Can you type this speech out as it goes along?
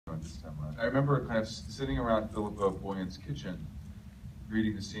camera. I remember kind of sitting around Philippa Boyan's kitchen,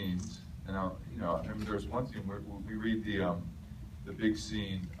 reading the scenes, and I remember there was one scene where we read the big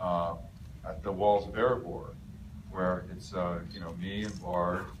scene at the walls of Erebor, where it's me and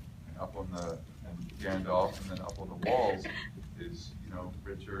Bard, and up on and Gandalf, and then up on the walls is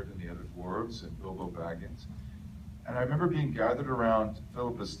Richard and the other dwarves and Bilbo Baggins. And I remember being gathered around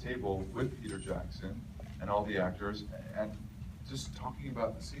Philippa's table with Peter Jackson and all the actors, and just talking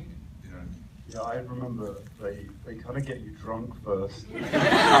about the scene. Yeah, I remember they kind of get you drunk first, and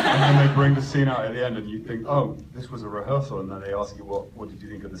then they bring the scene out at the end, and you think, oh, this was a rehearsal, and then they ask you, what did you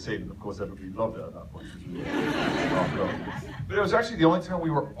think of the scene? And of course, everybody loved it at that point. But it was actually the only time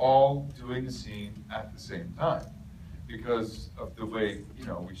we were all doing the scene at the same time, because of the way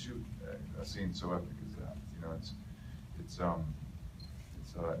we shoot a scene so epic as that.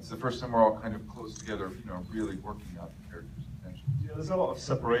 It's the first time we're all kind of close together, really working out the characters' intentions. Yeah, there's a lot of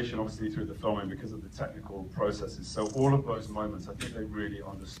separation, obviously, through the filming because of the technical processes. So all of those moments, I think they really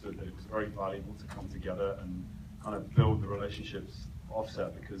understood that it was very valuable to come together and kind of build the relationships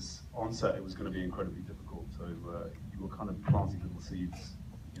offset, because on set it was going to be incredibly difficult. So you were kind of planting little seeds,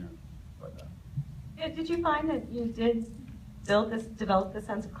 like that. Yeah, did you find that you did develop this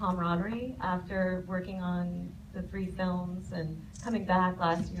sense of camaraderie after working on the 3 films and coming back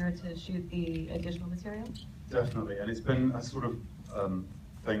last year to shoot the additional material? Definitely, and it's been a sort of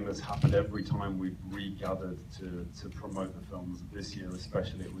thing that's happened every time we've regathered to promote the films. This year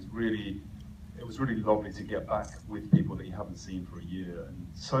especially, it was really lovely to get back with people that you haven't seen for a year, and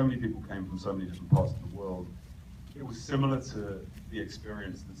so many people came from so many different parts of the world. It was similar to the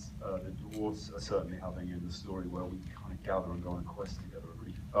experience that the dwarves are certainly having in the story, where we kind of gather and go on a quest together. It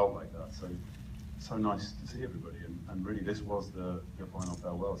really felt like that. So nice to see everybody, and really this was the final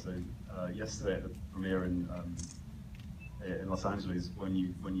farewell. So yesterday at the premiere in Los Angeles, when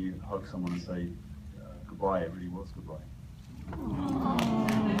you hug someone and say goodbye, it really was goodbye.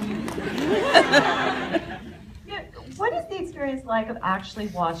 Yeah, what is the experience like of actually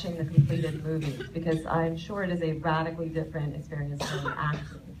watching the completed movies? Because I'm sure it is a radically different experience than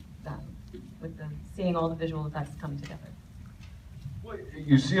acting them, with seeing all the visual effects come together. Well,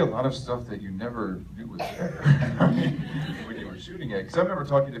 you see a lot of stuff that you never knew was there when you were shooting it. Because I remember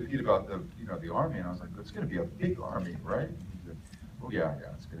talking to Pete about the army, and I was like, "It's going to be a big army, right?" And he said, "Oh yeah,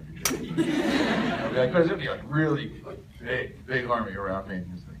 it's going to be big." I was like, "There's going to be a really big army around me." And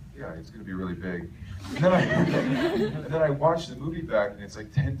he was like, "Yeah, it's going to be really big." And then I watched the movie back, and it's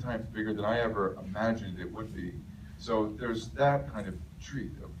like 10 times bigger than I ever imagined it would be. So there's that kind of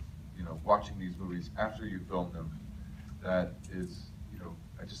treat of watching these movies after you film them. That is,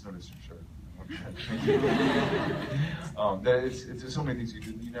 I just noticed your shirt. That it's just so many things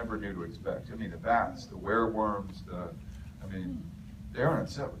you never knew to expect. I mean, the bats, the werewolves, they aren't on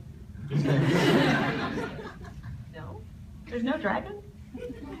set with you. No? There's no dragon?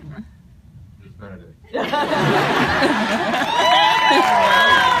 There's Benedict.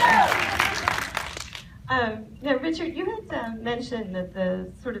 Now, Richard, you had mentioned that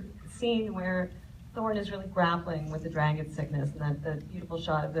the sort of scene where Thorne is really grappling with the dragon sickness, and that the beautiful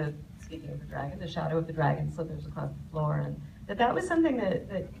shot of speaking of the dragon, the shadow of the dragon slithers across the floor, and that was something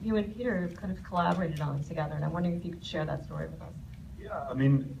that you and Peter kind of collaborated on together, and I'm wondering if you could share that story with us. Yeah, I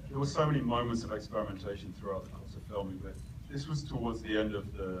mean, there were so many moments of experimentation throughout the course of filming, but this was towards the end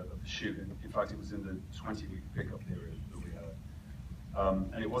of the shoot. In fact, it was in the 20-week pickup period that we had.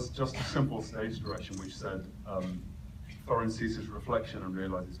 And it was just a simple stage direction which said, Thorin sees his reflection and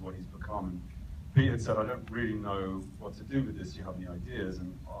realizes what he's become. And Pete had said, I don't really know what to do with this. Do you have any ideas?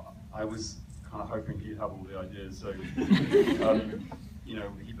 And I was kind of hoping he'd have all the ideas. So,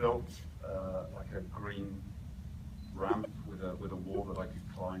 he built like a green ramp with a wall that I could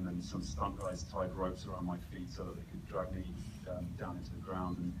climb, and some stunt guys tied ropes around my feet so that they could drag me down into the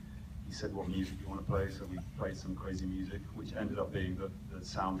ground. And he said, what music do you want to play? So we played some crazy music, which ended up being the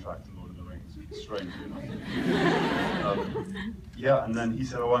soundtrack to Lord of the Rings, strangely enough. Yeah, and then he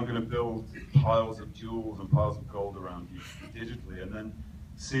said, I'm going to build piles of jewels and piles of gold around you digitally. And then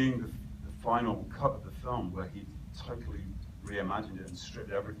seeing the final cut of the film, where he totally reimagined it and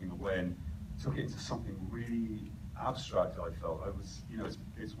stripped everything away and took it into something really abstract, I felt.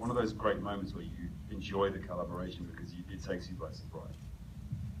 It's one of those great moments where you enjoy the collaboration because it takes you by surprise.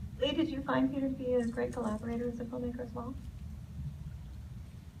 Lee, did you find Peter to be a great collaborator as a filmmaker as well?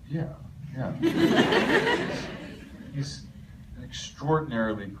 Yeah. He's an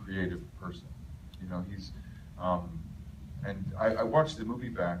extraordinarily creative person. He's, and I watched the movie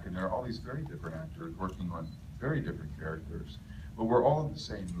back, and there are all these very different actors working on very different characters, but we're all in the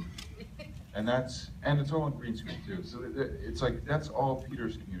same movie. And it's all on green screen too. So it's like, that's all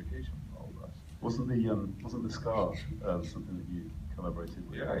Peter's communication with all of us. Wasn't the scar something that you collaborated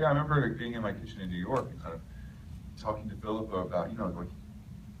with? Yeah, I remember being in my kitchen in New York and kind of talking to Philippa about, like,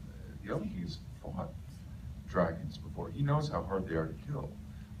 the other King's fought dragons before. He knows how hard they are to kill.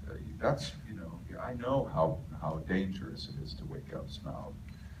 That's, I know how dangerous it is to wake up Smaug.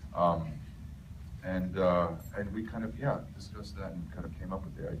 And we kind of, discussed that and kind of came up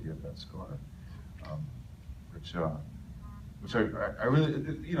with the idea of that scar, which I really,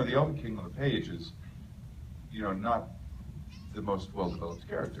 the Elven King on the page is, not the most well-developed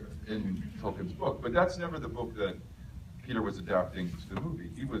character in Tolkien's book, but that's never the book that Peter was adapting to the movie.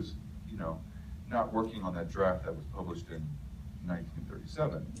 He was, not working on that draft that was published in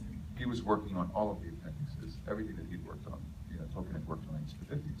 1937. He was working on all of the appendixes, everything that he'd worked on, Tolkien had worked on since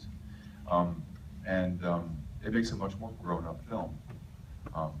the 50s. And it makes a much more grown-up film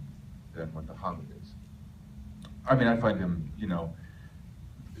than what The Hobbit is. I mean, I find him,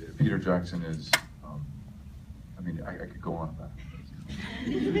 Peter Jackson is, I could go on about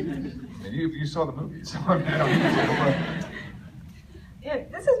it. And you saw the movies. Yeah,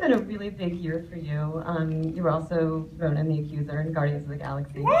 this has been a really big year for you. You were also Ronan the Accuser in Guardians of the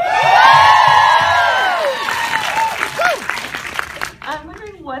Galaxy. I'm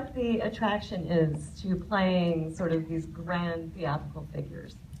wondering what the attraction is to playing sort of these grand theatrical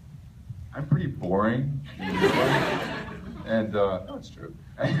figures. I'm pretty boring in real life, and no, it's true.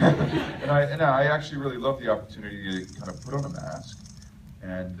 and I actually really love the opportunity to kind of put on a mask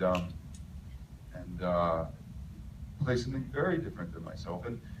and play something very different than myself.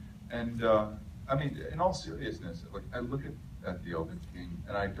 And in all seriousness, like I look at the Elven King,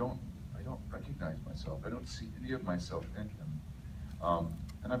 and I don't recognize myself. I don't see any of myself in him,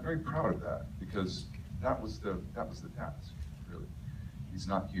 and I'm very proud of that because that was the task, really. He's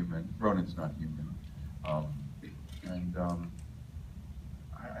not human. Ronan's not human, I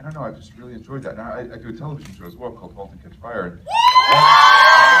don't know. I just really enjoyed that. Now I do a television show as well called *Halt and Catch Fire*.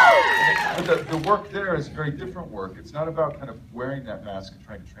 But the work there is very different work. It's not about kind of wearing that mask and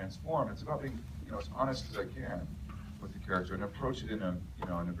trying to transform. It's about being, as honest as I can with the character and approach it in a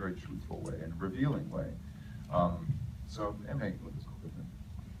very truthful way and revealing way. So, anyway, look, it's cool.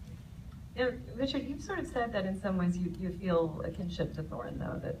 Richard, you've sort of said that in some ways you feel a kinship to Thorin,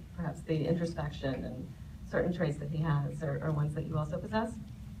 though, that perhaps the introspection and certain traits that he has are ones that you also possess?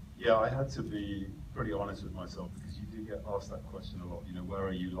 Yeah, I had to be pretty honest with myself because you do get asked that question a lot, where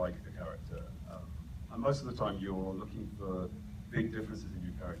are you like the character? And most of the time you're looking for big differences in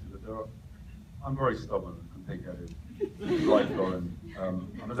your character, but I'm very stubborn and pig-headed, like Thorin.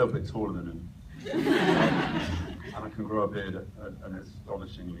 I'm a little bit taller than him. And I can grow a beard at an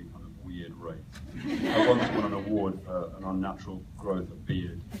astonishingly kind of weird rate. I once won an award for an unnatural growth of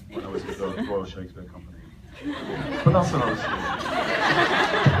beard when I was with the Royal Shakespeare Company. But that's another story.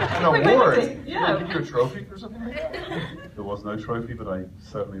 An award? Yeah. Did you give you a trophy for something like that? There was no trophy, but I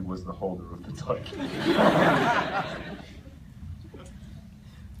certainly was the holder of the title.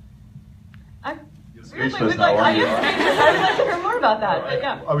 I would like to hear more about that.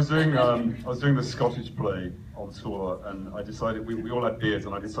 Yeah. I was doing the Scottish play on tour, and I decided we all had beards,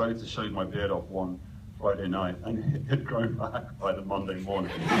 and I decided to shave my beard off one Friday night, and it had grown back by the Monday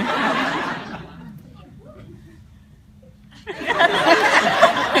morning.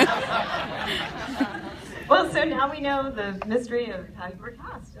 Well, so now we know the mystery of how you were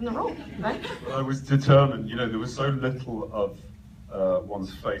cast in the role, right? Well, I was determined. There was so little of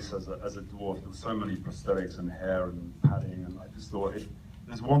one's face as a dwarf. There were so many prosthetics and hair and padding, and I just thought, if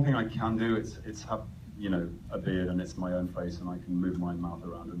there's one thing I can do, it's have a beard and it's my own face, and I can move my mouth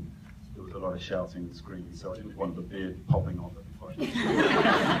around. And there was a lot of shouting and screaming, so I didn't want the beard popping off every 5 minutes.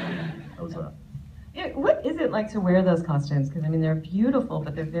 That was that. Yeah, what is it like to wear those costumes? Because they're beautiful,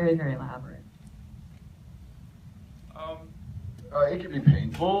 but they're very, very elaborate. It can be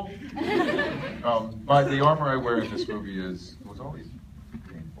painful. The armor I wear in this movie was always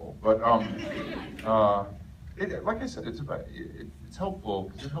painful. But like I said, it's helpful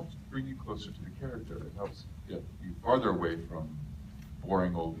because it helps bring you closer to the character. It helps get you farther away from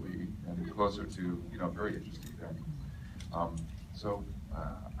boring old Lee and closer to very interesting things. So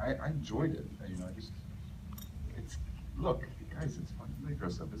I enjoyed it. Look, guys, it's fun to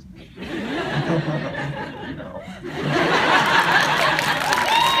dress up, isn't it?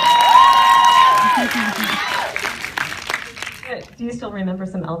 Do you still remember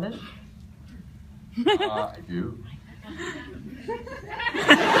some Elvish? I do.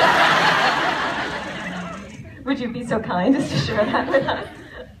 Would you be so kind as to share that with us?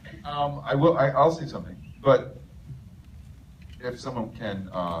 I will. I'll say something, but if someone can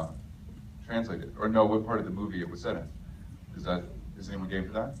translate it, or know what part of the movie it was set in. Is anyone game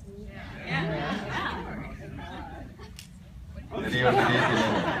for that?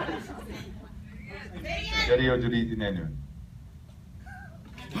 Video Dudit Nenun.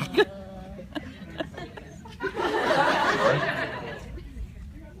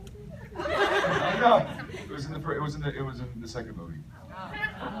 No, it was in the second movie.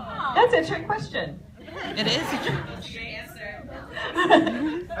 That's a trick question. It is.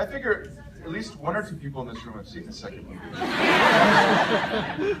 I figure at least one or two people in this room have seen the second movie.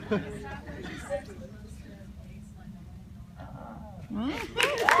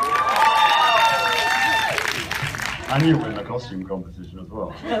 And you win the costume competition as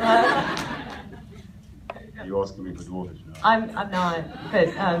well. Are you asking me for dwarfage now? I'm not, but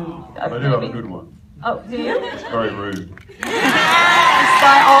I do have a good one. Oh, do you? It's very rude.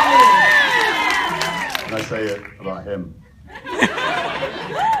 By all means. And I say it about him.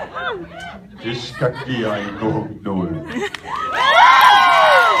 Ishkaki ain't no. Do you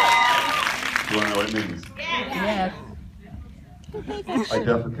want to know what it means? Yes. I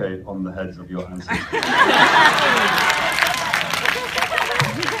defecate on the heads of your ancestors.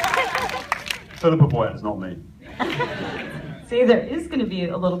 Philippa Boyd, it's not me. See, there is going to be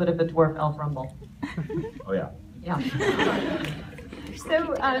a little bit of a dwarf elf rumble. Oh yeah. Yeah.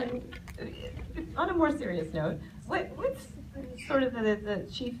 So, on a more serious note, what's sort of the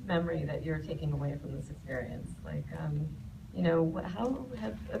chief memory that you're taking away from this experience? Like, you know, how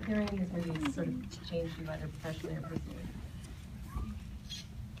have appearing in these movies sort of changed you either professionally or personally?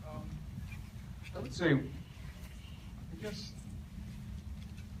 I would say, I guess,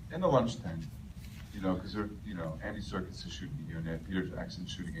 in the lunch tent, you know, because Andy Serkis is shooting a unit, Peter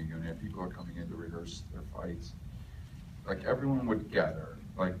Jackson's shooting a unit, people are coming in to rehearse their fights. Like, everyone would gather,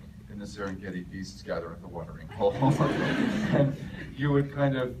 like in the Serengeti beasts gather at the watering hole. And you would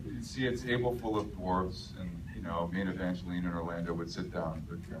kind of see a table full of dwarves, and, you know, me and Evangeline and Orlando would sit down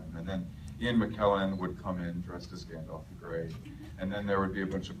with them. And then Ian McKellen would come in dressed as Gandalf the Grey. And then there would be a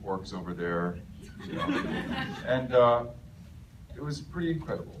bunch of orcs over there, you know. And it was pretty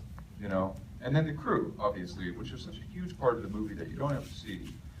incredible, you know. And then the crew, obviously, which is such a huge part of the movie that you don't have to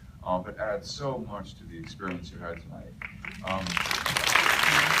see, but adds so much to the experience you had tonight.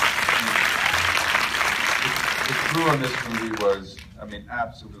 The crew on this movie was, I mean,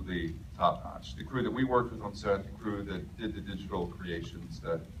 absolutely top-notch. The crew that we worked with on set, the crew that did the digital creations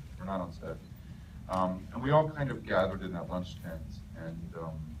that were not on set. And we all kind of gathered in that lunch tent and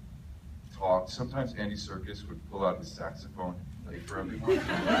talked. Sometimes Andy Serkis would pull out his saxophone and play for everyone.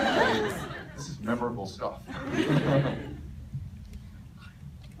 This is memorable stuff.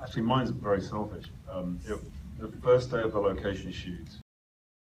 Actually, mine's very selfish. The first day of the location shoot,